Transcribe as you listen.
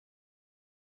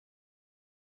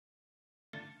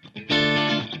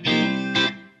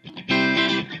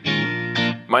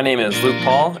My name is Luke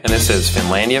Paul, and this is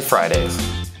Finlandia Fridays.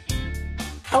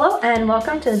 Hello, and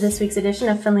welcome to this week's edition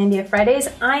of Finlandia Fridays.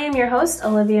 I am your host,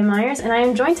 Olivia Myers, and I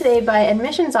am joined today by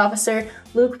Admissions Officer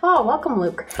Luke Paul. Welcome,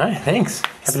 Luke. Hi, thanks.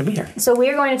 Happy to be here. So we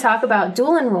are going to talk about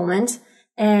dual enrollment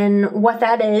and what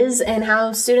that is and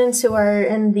how students who are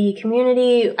in the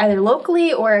community, either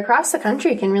locally or across the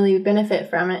country, can really benefit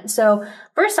from it. So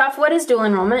first off, what is dual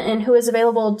enrollment and who is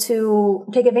available to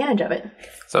take advantage of it?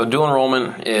 So dual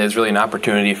enrollment is really an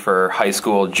opportunity for high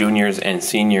school juniors and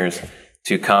seniors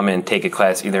to come and take a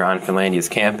class either on Finlandia's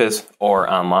campus or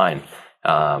online.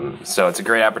 So it's a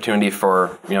great opportunity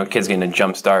for kids getting a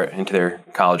jump start into their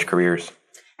college careers.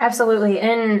 Absolutely.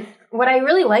 And what I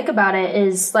really like about it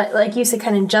is, like you said,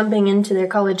 kind of jumping into their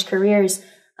college careers.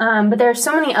 But there are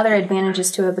so many other advantages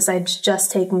to it besides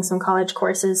just taking some college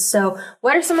courses. So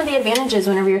what are some of the advantages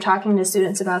whenever you're talking to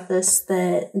students about this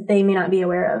that they may not be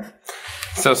aware of?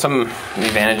 So some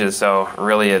advantages, so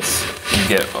really you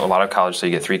get a lot of college, so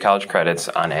you get 3 college credits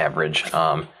on average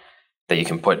that you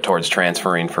can put towards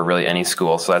transferring for really any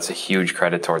school. So that's a huge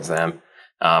credit towards them.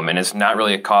 And it's not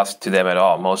really a cost to them at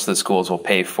all. Most of the schools will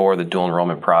pay for the dual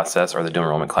enrollment process or the dual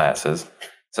enrollment classes.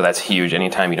 So that's huge.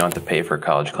 Anytime you don't have to pay for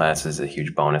college classes is a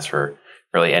huge bonus for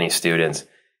really any students.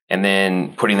 And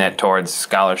then putting that towards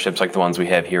scholarships like the ones we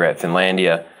have here at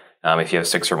Finlandia. If you have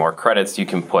 6 or more credits, you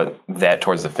can put that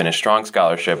towards the Finnish Strong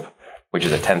Scholarship, which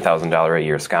is a $10,000 a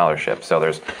year scholarship. So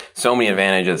there's so many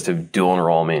advantages to dual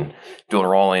enrolling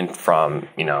from,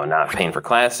 not paying for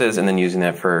classes and then using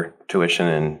that for tuition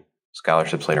and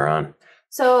scholarships later on.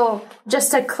 So just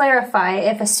to clarify,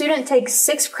 if a student takes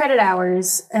 6 credit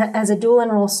hours as a dual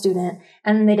enroll student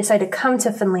and they decide to come to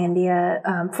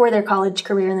Finlandia for their college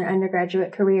career and their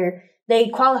undergraduate career, they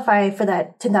qualify for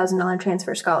that $10,000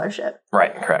 transfer scholarship.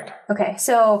 Right, correct. Okay,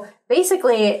 so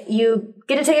basically you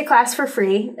get to take a class for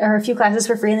free or a few classes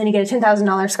for free and then you get a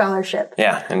 $10,000 scholarship.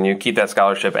 Yeah, and you keep that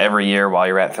scholarship every year while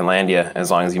you're at Finlandia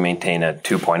as long as you maintain a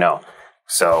 2.0.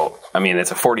 So,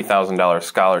 it's a $40,000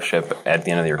 scholarship at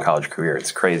the end of your college career.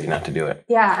 It's crazy not to do it.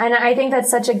 Yeah, and I think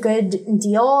that's such a good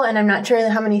deal, and I'm not sure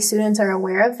how many students are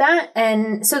aware of that.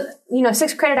 And so,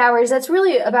 6 credit hours, that's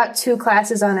really about 2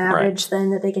 classes on average then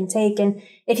that they can take. And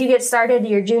if you get started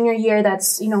your junior year,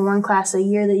 that's, 1 class a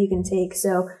year that you can take.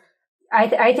 So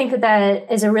I think that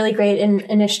is a really great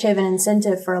initiative and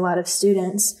incentive for a lot of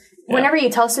students. Yeah. Whenever you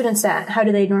tell students that, how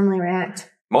do they normally react?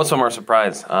 Most of them are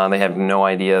surprised. They have no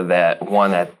idea that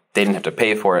they didn't have to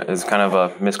pay for it. It's kind of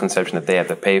a misconception that they have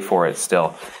to pay for it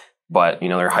still. But,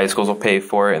 their high schools will pay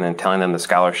for it, and then telling them the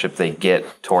scholarship they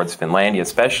get towards Finlandia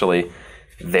especially,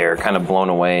 they're kind of blown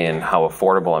away in how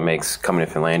affordable it makes coming to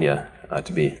Finlandia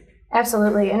to be.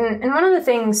 Absolutely. And one of the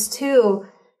things, too,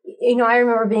 I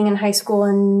remember being in high school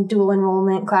and dual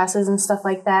enrollment classes and stuff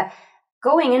like that.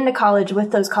 Going into college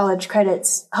with those college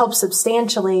credits helps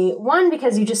substantially. 1,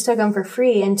 because you just took them for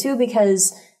free, and 2,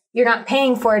 because you're not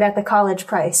paying for it at the college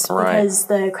price. Right. Because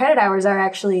the credit hours are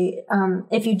actually,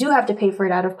 if you do have to pay for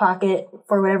it out of pocket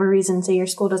for whatever reason, say your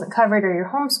school doesn't cover it or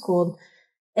you're homeschooled,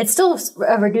 it's still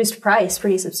a reduced price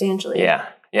pretty substantially. Yeah,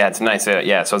 it's nice. So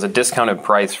it's a discounted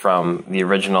price from the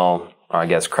original,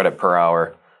 credit per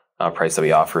hour price that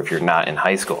we offer if you're not in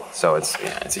high school. So it's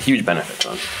a huge benefit to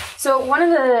them. So one of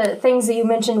the things that you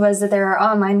mentioned was that there are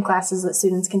online classes that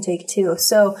students can take too.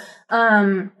 So,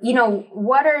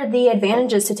 what are the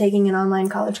advantages to taking an online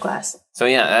college class? So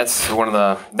that's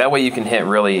that way you can hit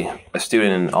really a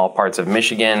student in all parts of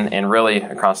Michigan and really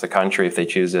across the country if they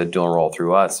choose to dual enroll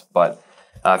through us. But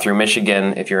through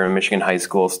Michigan, if you're a Michigan high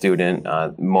school student,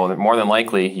 more than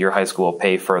likely your high school will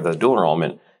pay for the dual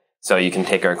enrollment. So you can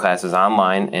take our classes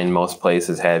online, and most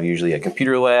places have usually a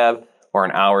computer lab or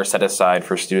an hour set aside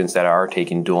for students that are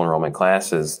taking dual enrollment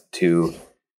classes to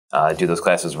do those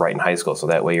classes right in high school. So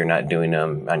that way you're not doing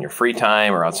them on your free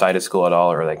time or outside of school at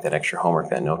all, or like that extra homework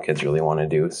that no kids really want to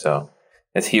do. So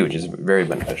it's huge. It's very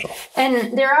beneficial.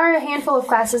 And there are a handful of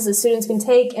classes that students can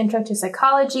take: Intro to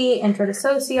Psychology, Intro to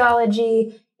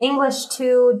Sociology, English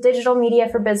 2, Digital Media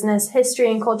for Business, History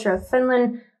and Culture of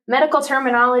Finland, Medical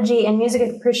Terminology, and Music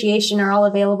Appreciation are all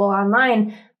available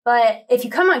online. But if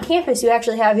you come on campus, you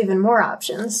actually have even more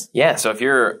options. Yeah, so if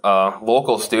you're a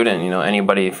local student,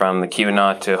 anybody from the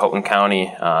Keweenaw to Houghton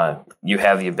County, you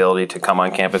have the ability to come on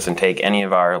campus and take any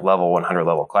of our level 100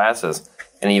 level classes,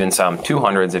 and even some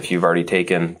 200s if you've already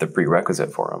taken the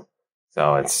prerequisite for them.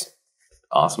 So it's an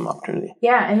awesome opportunity.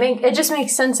 Yeah, it just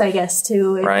makes sense, I guess,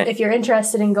 too, if you're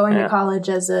interested in going to college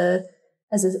as a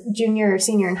junior or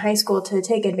senior in high school, to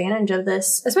take advantage of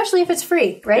this, especially if it's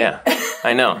free, right? Yeah,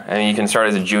 I know. You can start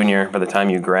as a junior. By the time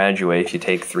you graduate, if you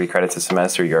take 3 credits a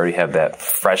semester, you already have that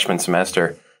freshman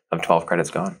semester of 12 credits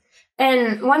gone.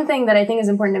 And one thing that I think is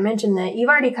important to mention that you've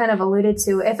already kind of alluded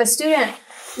to, if a student,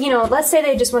 let's say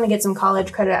they just want to get some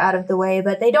college credit out of the way,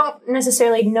 but they don't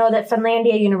necessarily know that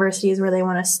Finlandia University is where they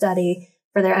want to study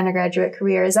for their undergraduate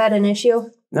career. Is that an issue?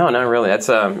 No, not really. That's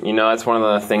that's one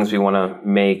of the things we want to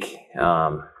make,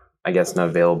 I guess not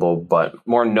available, but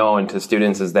more known to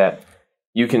students is that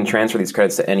you can transfer these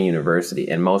credits to any university,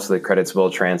 and most of the credits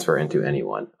will transfer into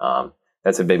anyone.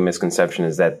 That's a big misconception,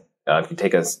 is that if you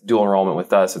take a dual enrollment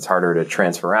with us, it's harder to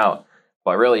transfer out.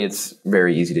 But really, it's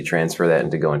very easy to transfer that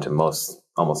and to go into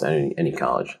almost any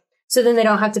college. So then they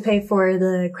don't have to pay for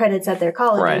the credits at their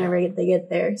college whenever they get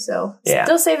there. So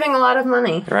still saving a lot of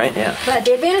money. Right, yeah. But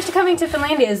the advantage to coming to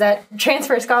Finlandia is that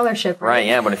transfer scholarship. Right,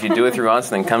 yeah. But if you do it through us,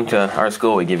 then come to our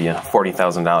school. We give you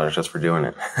 $40,000 just for doing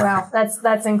it. Wow,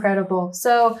 that's incredible.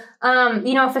 So,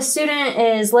 if a student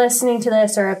is listening to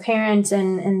this, or a parent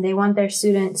and they want their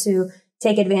student to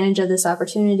take advantage of this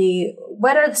opportunity,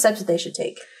 what are the steps that they should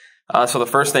take? So the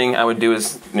first thing I would do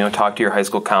is, talk to your high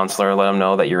school counselor, let them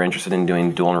know that you're interested in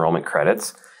doing dual enrollment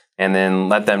credits, and then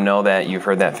let them know that you've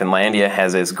heard that Finlandia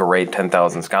has this great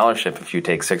 10,000 scholarship if you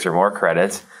take 6 or more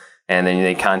credits. And then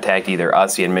they contact either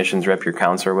us, the admissions rep, your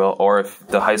counselor will, or if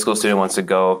the high school student wants to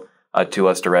go to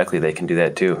us directly, they can do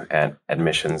that too at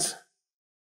admissions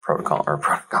protocol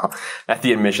at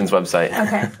the admissions website.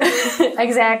 Okay.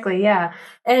 Exactly. Yeah.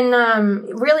 And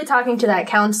really talking to that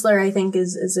counselor, I think,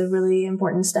 is a really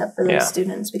important step for those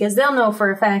students, because they'll know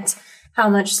for a fact how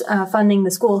much funding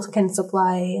the school can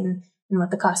supply and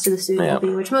what the cost of the student will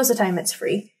be, which most of the time it's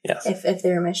free. Yes. If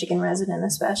they're a Michigan resident,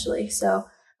 especially. So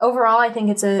overall, I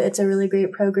think it's a really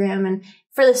great program. And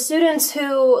for the students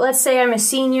who, let's say I'm a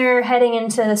senior heading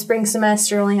into the spring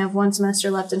semester, only have 1 semester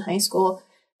left in high school,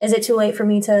 is it too late for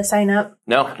me to sign up?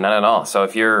 No, not at all. So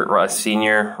if you're a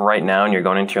senior right now and you're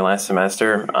going into your last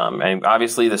semester, and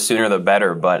obviously the sooner the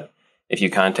better, but if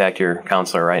you contact your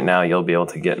counselor right now, you'll be able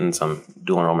to get in some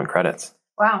dual enrollment credits.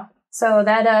 Wow. So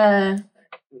that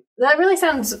really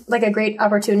sounds like a great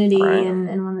opportunity,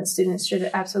 and one that students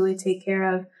should absolutely take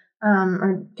care of,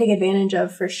 or take advantage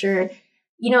of for sure.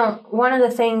 One of the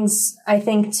things I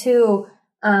think too,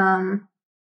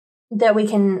 that we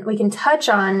can touch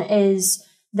on is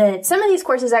that some of these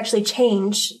courses actually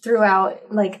change throughout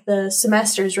the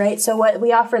semesters, right? So what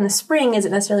we offer in the spring isn't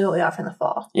necessarily what we offer in the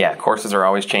fall. Yeah, courses are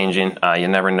always changing. You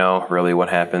never know really what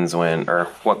happens or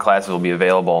what classes will be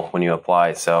available when you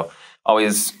apply. So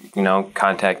always,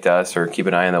 contact us or keep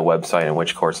an eye on the website and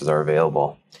which courses are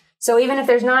available. So even if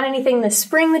there's not anything this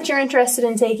spring that you're interested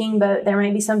in taking, but there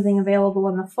might be something available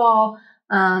in the fall,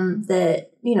 that,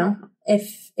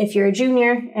 if you're a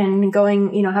junior and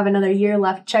going, have another year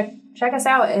left, check us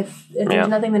out if there's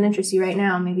nothing that interests you right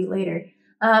now, maybe later.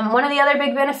 One of the other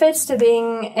big benefits to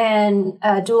being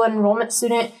a dual enrollment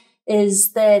student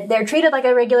is that they're treated like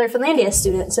a regular Finlandia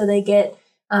student, so they get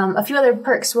a few other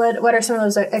perks. What are some of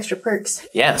those extra perks?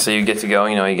 Yeah, so you get to go,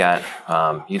 you get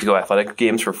to go athletic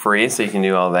games for free, so you can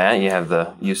do all that. You have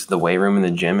the use of the weight room in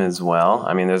the gym as well.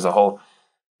 I mean, there's a whole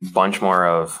bunch more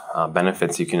of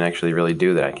benefits you can actually really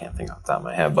do that I can't think off the top of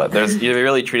my head. But you're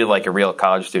really treated like a real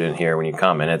college student here when you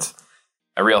come, and it's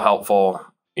a real helpful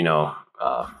to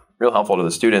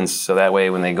the students. So that way,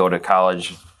 when they go to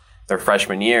college their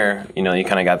freshman year, you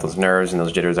kind of got those nerves and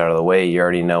those jitters out of the way. You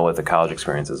already know what the college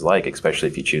experience is like, especially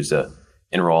if you choose to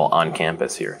enroll on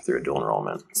campus here through a dual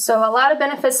enrollment. So a lot of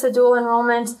benefits to dual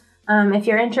enrollment. If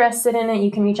you're interested in it,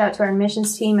 you can reach out to our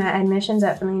admissions team at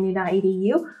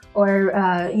admissions@finlandia.edu,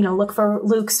 or look for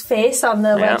Luke's face on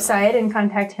the website and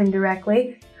contact him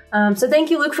directly. So thank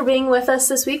you, Luke, for being with us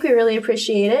this week. We really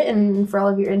appreciate it, and for all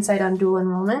of your insight on dual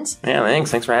enrollment. Yeah,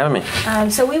 thanks for having me.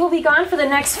 So we will be gone for the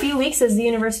next few weeks as the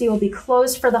university will be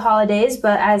closed for the holidays.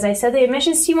 But as I said, the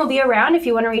admissions team will be around. If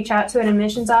you want to reach out to an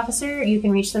admissions officer, you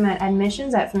can reach them at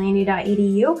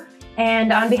admissions@finlandia.edu.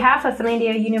 And on behalf of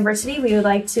Finlandia University, we would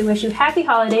like to wish you happy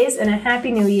holidays and a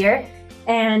happy new year.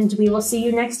 And we will see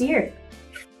you next year.